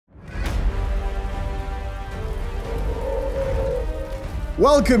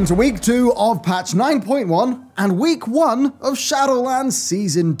Welcome to week 2 of patch 9.1 and week 1 of Shadowlands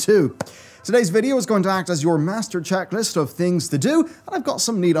Season 2. Today's video is going to act as your master checklist of things to do, and I've got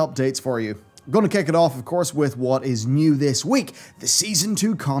some neat updates for you. I'm going to kick it off, of course, with what is new this week, the Season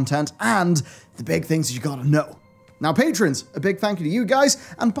 2 content, and the big things you gotta know. Now, patrons, a big thank you to you guys,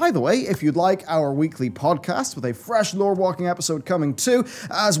 and by the way, if you'd like our weekly podcast with a fresh lore-walking episode coming too,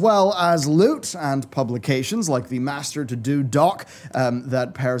 as well as loot and publications like the Master to Do doc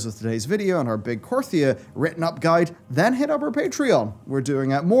that pairs with today's video and our big Korthia written-up guide, then hit up our Patreon. We're doing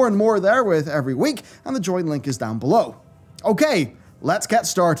more and more there with every week, and the join link is down below. Okay, let's get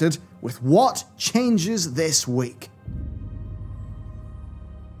started with what changes this week.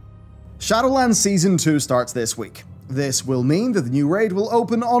 Shadowlands Season 2 starts this week. This will mean that the new raid will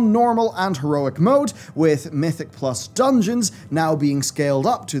open on normal and heroic mode, with Mythic Plus dungeons now being scaled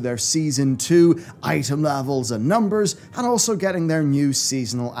up to their Season 2 item levels and numbers, and also getting their new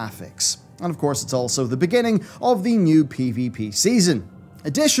seasonal affix. And of course, it's also the beginning of the new PvP season.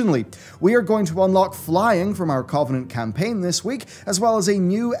 Additionally, we are going to unlock flying from our Covenant campaign this week, as well as a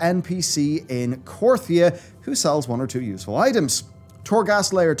new NPC in Korthia who sells 1 or 2 useful items.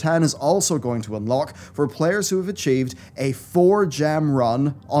 Torghast Layer 10 is also going to unlock for players who have achieved a 4-gem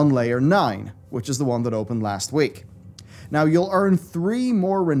run on Layer 9, which is the one that opened last week. Now, you'll earn 3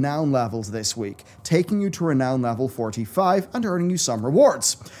 more Renown levels this week, taking you to Renown level 45 and earning you some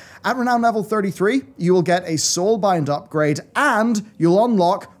rewards. At Renown level 33, you will get a Soulbind upgrade and you'll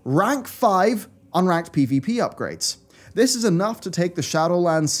unlock rank 5 unranked PvP upgrades. This is enough to take the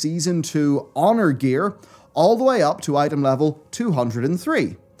Shadowlands Season 2 Honor gear all the way up to item level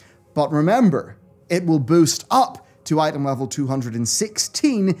 203. But remember, it will boost up to item level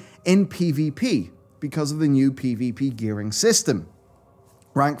 216 in PvP because of the new PvP gearing system.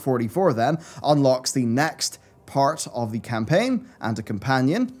 Rank 44 then unlocks the next part of the campaign and a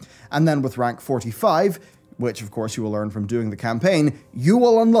companion, and then with rank 45, which of course you will learn from doing the campaign, you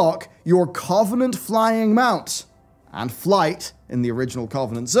will unlock your Covenant flying mount and flight in the original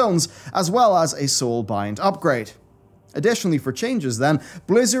Covenant zones, as well as a Soulbind upgrade. Additionally, for changes then,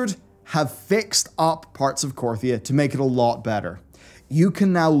 Blizzard have fixed up parts of Korthia to make it a lot better. You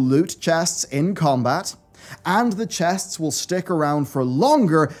can now loot chests in combat, and the chests will stick around for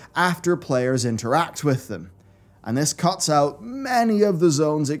longer after players interact with them. And this cuts out many of the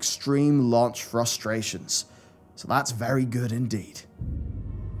zone's extreme launch frustrations. So that's very good indeed.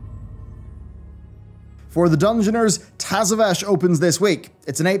 For the Dungeoners, Tazavesh opens this week.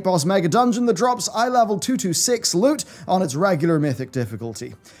 It's an 8-boss mega dungeon that drops eye-level 226 loot on its regular mythic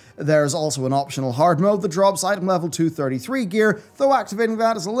difficulty. There's also an optional hard mode that drops item level 233 gear, though activating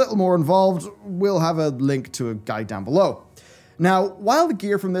that is a little more involved. We'll have a link to a guide down below. Now, while the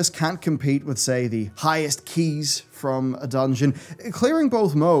gear from this can't compete with, say, the highest keys from a dungeon, clearing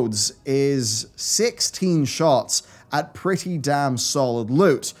both modes is 16 shots at pretty damn solid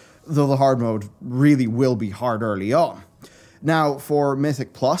loot, though the hard mode really will be hard early on. Now, for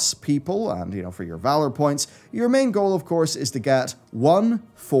Mythic Plus people, and for your Valor points, your main goal, of course, is to get 1,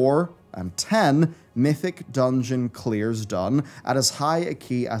 4, and 10 Mythic Dungeon clears done at as high a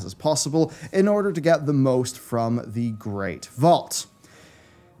key as is possible in order to get the most from the Great Vault.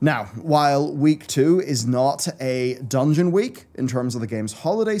 Now, while week 2 is not a dungeon week in terms of the game's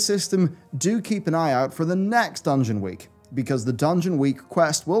holiday system, do keep an eye out for the next dungeon week, because the Dungeon Week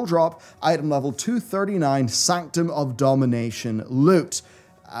quest will drop item level 239 Sanctum of Domination loot.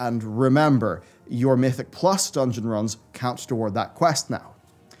 And remember, your Mythic Plus dungeon runs count toward that quest now.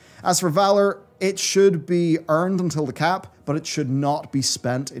 As for Valor, it should be earned until the cap, but it should not be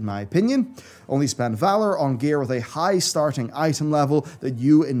spent, in my opinion. Only spend Valor on gear with a high starting item level that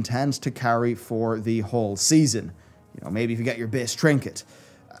you intend to carry for the whole season. Maybe if you get your base trinket.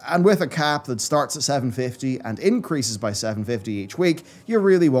 And with a cap that starts at 750 and increases by 750 each week, you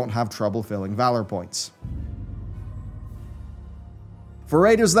really won't have trouble filling Valor points. For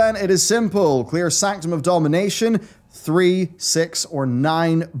Raiders then, it is simple. Clear Sanctum of Domination, 3, 6, or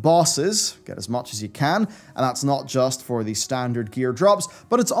 9 bosses. Get as much as you can, and that's not just for the standard gear drops,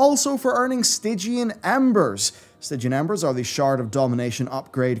 but it's also for earning Stygian Embers. Stygian Embers are the Shard of Domination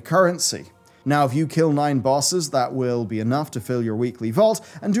upgrade currency. Now, if you kill 9 bosses, that will be enough to fill your weekly vault,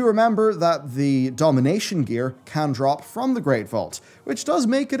 and do remember that the Domination gear can drop from the Great Vault, which does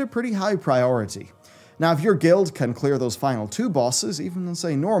make it a pretty high priority. Now, if your guild can clear those final 2 bosses, even on,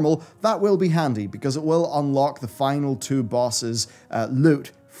 say, normal, that will be handy, because it will unlock the final 2 bosses'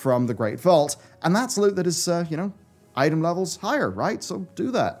 loot from the Great Vault, and that's loot that is, item levels higher, right? So do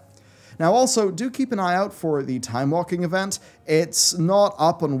that. Now also, do keep an eye out for the Time Walking event. It's not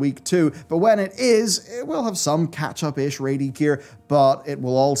up on week 2, but when it is, it will have some catch-up-ish raidy gear, but it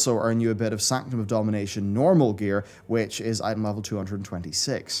will also earn you a bit of Sanctum of Domination normal gear, which is item level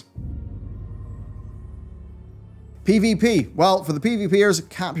 226. PvP. Well, for the PvPers,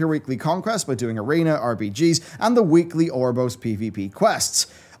 cap your weekly conquest by doing Arena, RBGs, and the weekly Orbos PvP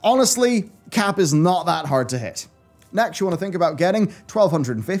quests. Honestly, cap is not that hard to hit. Next, you want to think about getting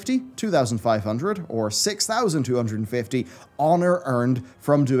 1250, 2500, or 6250 honor earned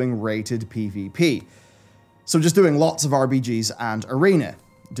from doing rated PvP. So just doing lots of RBGs and Arena.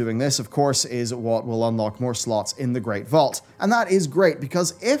 Doing this, of course, is what will unlock more slots in the Great Vault. And that is great,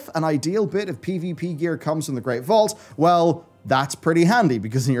 because if an ideal bit of PvP gear comes from the Great Vault, well, that's pretty handy,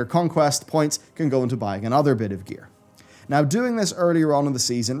 because your conquest points can go into buying another bit of gear. Now, doing this earlier on in the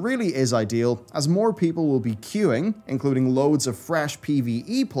season really is ideal, as more people will be queuing, including loads of fresh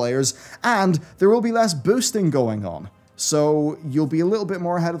PvE players, and there will be less boosting going on. So you'll be a little bit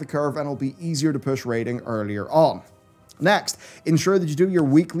more ahead of the curve, and it'll be easier to push rating earlier on. Next, ensure that you do your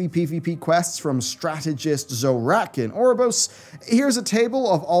weekly PvP quests from Strategist Zorak in Orbos. Here's a table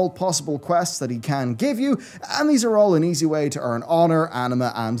of all possible quests that he can give you, and these are all an easy way to earn honor,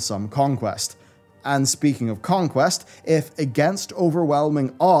 anima, and some conquest. And speaking of conquest, if Against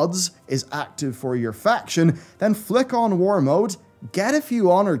Overwhelming Odds is active for your faction, then flick on War Mode, get a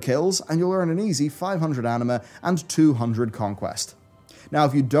few honor kills, and you'll earn an easy 500 anima and 200 conquest. Now,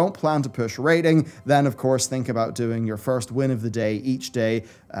 if you don't plan to push rating, then of course think about doing your first win of the day each day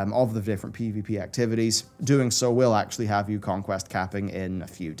of the different PvP activities. Doing so will actually have you conquest capping in a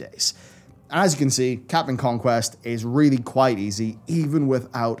few days. And as you can see, capping conquest is really quite easy, even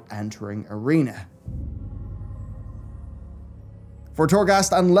without entering Arena. For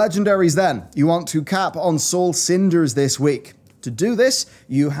Torghast and Legendaries then, you want to cap on Soul Cinders this week. To do this,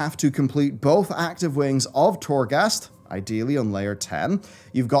 you have to complete both active wings of Torghast, ideally on layer 10.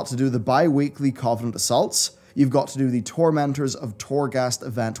 You've got to do the bi-weekly Covenant Assaults. You've got to do the Tormentors of Torghast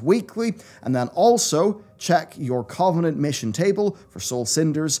event weekly, and then also check your Covenant mission table for Soul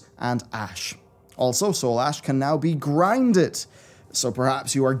Cinders and Ash. Also, Soul Ash can now be grinded. So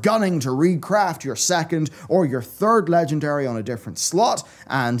perhaps you are gunning to recraft your second or your third legendary on a different slot,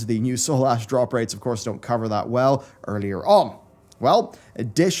 and the new Soul Ash drop rates, of course, don't cover that well earlier on. Well,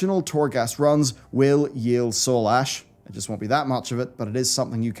 additional Torghast runs will yield Soul Ash. It just won't be that much of it, but it is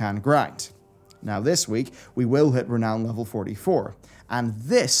something you can grind. Now this week, we will hit Renown level 44, and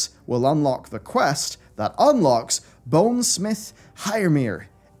this will unlock the quest that unlocks Bonesmith Hyremere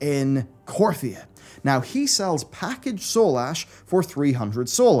in Korthia. Now he sells packaged Soul Ash for 300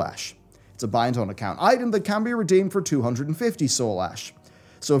 Soul Ash. It's a bind on account item that can be redeemed for 250 Soul Ash.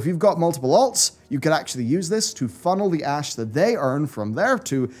 So if you've got multiple alts, you could actually use this to funnel the Ash that they earn from their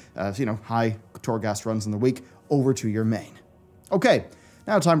two, high Torghast runs in the week over to your main. Okay,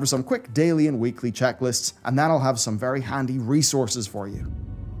 now time for some quick daily and weekly checklists, and then I'll have some very handy resources for you.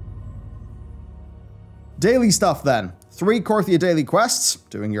 Daily stuff then. 3 Korthia daily quests,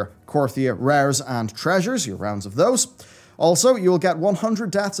 doing your Korthia rares and treasures, your rounds of those. Also, you'll get 100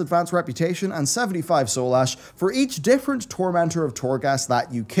 Death's Advanced Reputation and 75 Soul Ash for each different Tormentor of Torghast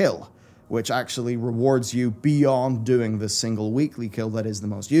that you kill, which actually rewards you beyond doing the single weekly kill that is the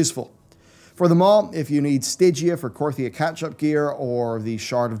most useful. For them all, if you need Stygia for Korthia catch-up gear or the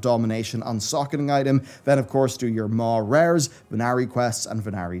Shard of Domination unsocketing item, then of course do your Maw rares, Venari quests, and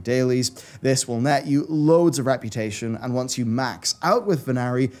Venari dailies. This will net you loads of reputation, and once you max out with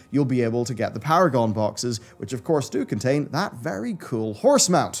Venari, you'll be able to get the Paragon boxes, which of course do contain that very cool horse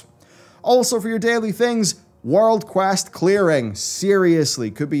mount. Also for your daily things, World Quest clearing. Seriously,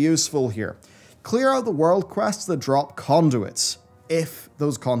 could be useful here. Clear out the world quests that drop conduits, if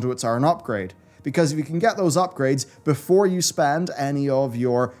those conduits are an upgrade. Because if you can get those upgrades before you spend any of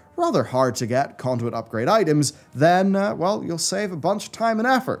your rather hard to get conduit upgrade items, then, well, you'll save a bunch of time and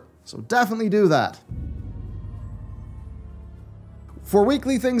effort. So definitely do that. For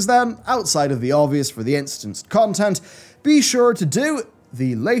weekly things then, outside of the obvious for the instanced content, be sure to do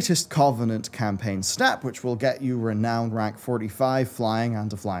the latest Covenant campaign step, which will get you Renown rank 45 flying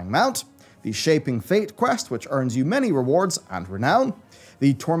and a flying mount. The Shaping Fate quest, which earns you many rewards and renown.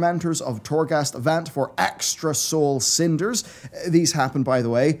 The Tormentors of Torghast event for extra Soul Cinders. These happen, by the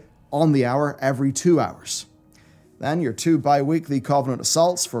way, on the hour every 2 hours. Then your 2 bi-weekly Covenant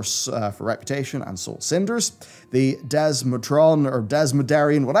Assaults for Reputation and Soul Cinders. The Desmodron, or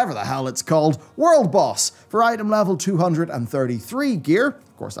Desmodarian, whatever the hell it's called, World Boss for item level 233 gear.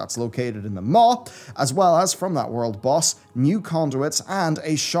 Of course, that's located in the Maw, as well as from that World Boss, new conduits and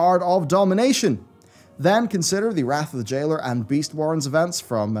a Shard of Domination. Then consider the Wrath of the Jailer and Beast Warrens events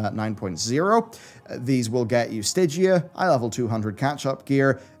from 9.0. These will get you Stygia, high level 200 catch-up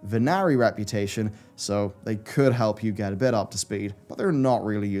gear, Venari reputation, so they could help you get a bit up to speed, but they're not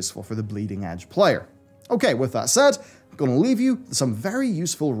really useful for the bleeding edge player. Okay, with that said, I'm going to leave you with some very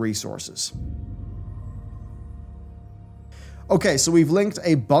useful resources. Okay, so we've linked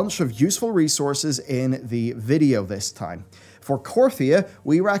a bunch of useful resources in the video this time. For Korthia,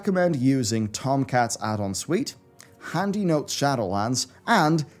 we recommend using Tomcat's add-on suite, Handy Notes Shadowlands,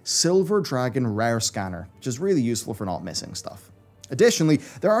 and Silver Dragon Rare Scanner, which is really useful for not missing stuff. Additionally,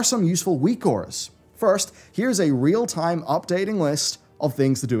 there are some useful WeakAuras. First, here's a real-time updating list of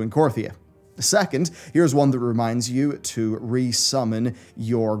things to do in Korthia. Second, here's one that reminds you to resummon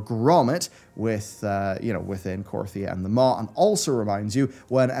your Grommet with, within Korthia and the Maw, and also reminds you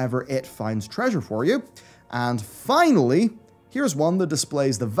whenever it finds treasure for you. And finally, here's one that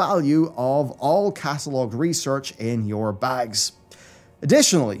displays the value of all catalogued research in your bags.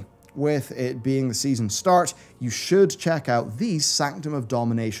 Additionally, with it being the season start, you should check out these Sanctum of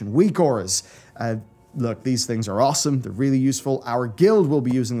Domination WeakAuras. Look, these things are awesome. They're really useful. Our guild will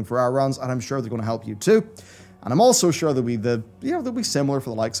be using them for our runs, and I'm sure they're going to help you too. And I'm also sure they'll be similar for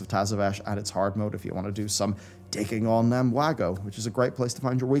the likes of Tazavesh and its hard mode if you want to do some digging on Wago, which is a great place to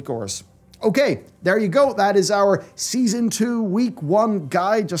find your WeakAuras. Okay, there you go. That is our Season 2 Week 1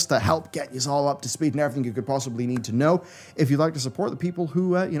 guide, just to help get you all up to speed and everything you could possibly need to know. If you'd like to support the people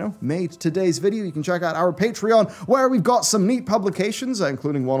who, made today's video, you can check out our Patreon, where we've got some neat publications,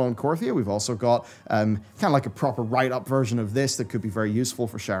 including one on Korthia. We've also got kind of like a proper write-up version of this that could be very useful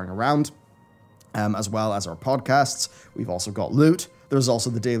for sharing around, as well as our podcasts. We've also got loot. There's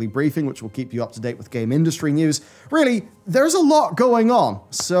also the daily briefing, which will keep you up to date with game industry news. Really, there's a lot going on,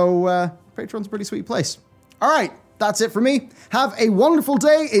 so Patreon's a pretty sweet place. All right, that's it for me. Have a wonderful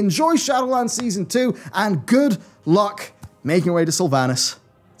day, enjoy Shadowlands Season 2, and good luck making your way to Sylvanas.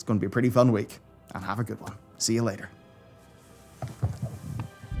 It's going to be a pretty fun week, and have a good one. See you later.